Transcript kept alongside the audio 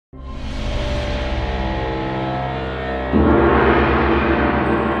Hey!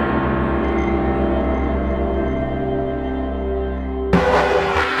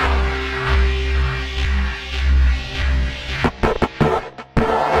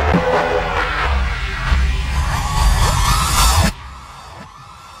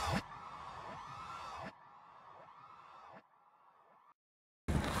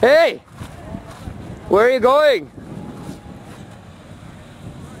 Where are you going?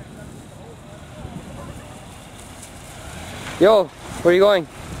 Yo, where are you going?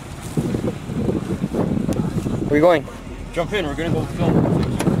 Where are you going? Jump in, we're gonna go film.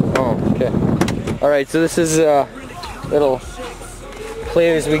 Oh, okay. Alright, so this is a little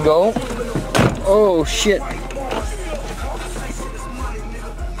play as we go. Oh shit.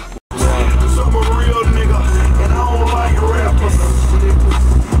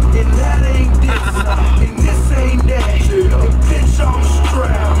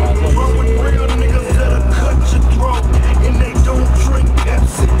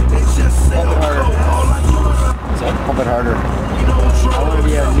 Pump it harder. I want to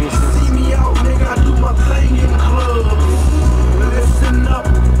be a nuisance. Listen up,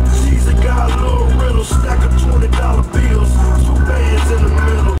 she's a got a little riddle, stack of $20 bills, 2 bands in the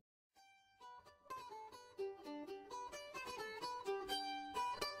middle.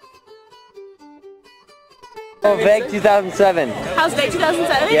 Oh, Veg 2007. How's Veg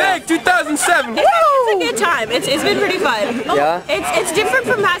 2007? Yeah. Veg 2007! It's a good time. It's been pretty fun. Yeah? It's different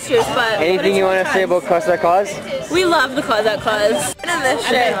from past years, but Anything you want to say about Kossak Cause? We love the Kossak cause. And this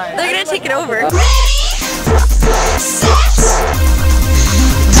shit. They're gonna take it over.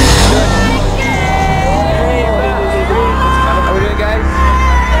 How we doing, guys?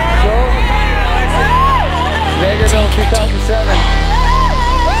 So, Vegreville 2007.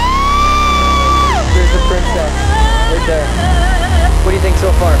 There's the princess, right there. What do you think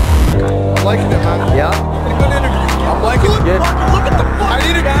so far? I'm liking it, man. Yeah? Pretty good interview. I'm liking it. Good. Look at the fuck. I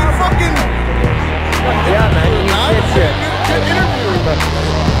need a good fucking... Yeah, man, you need shit. Good interview.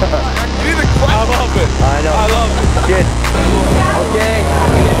 You need a question. I love it. I know. I love it. Good. Okay.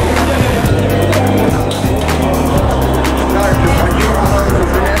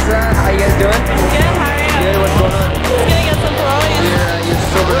 Vanessa, how you guys doing? Good, how are you? Good, what's going on? Just gonna get some throw-ins. You're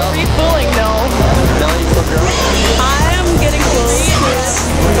sobered up? Refueling, no. No, you still drunk? I am getting bleed,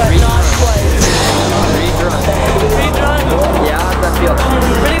 but not quite. Re-drunk. Re-drunk. Yeah, how's that feel?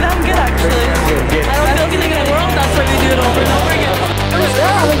 Pretty damn good, actually. Good. I don't feel anything in the world, that's why we do it over and over again.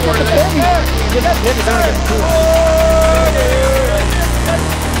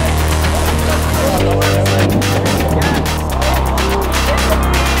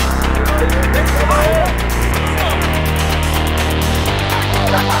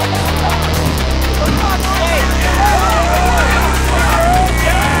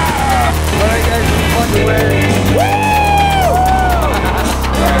 Alright guys, fucking wearing.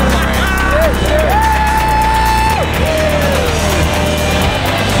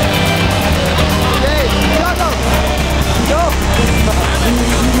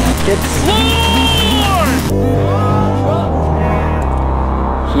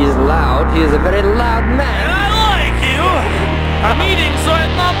 He's loud. He is a very loud man. I like you. I'm eating, so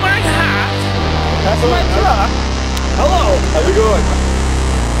I'm not wearing hat. That's my truck. Hello. How's it going?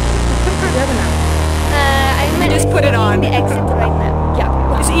 I'm gonna Just put it on. the exit right now.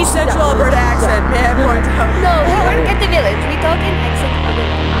 Yeah. It's East Central Alberta accent, man. Point out. No, we work at the village. We talk in exit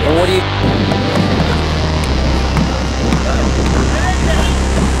Alberta. And what do you...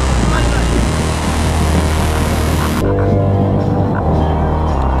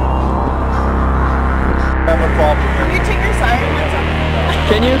 I have a problem. Can you take your silence off?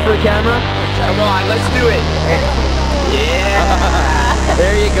 Can you for the camera? Come on, let's do it. Yeah.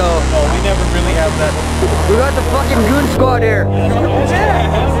 There you go. Oh, we never really have that. We got the fucking goon squad here.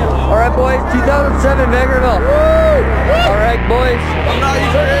 Alright boys, 2007 Vegreville. Alright boys. I'm not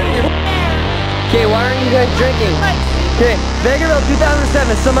even ready. Okay, why aren't you guys drinking? Okay, Vegreville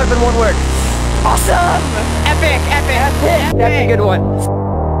 2007, sum up in one word. Awesome! Epic, epic, epic. That's a good one.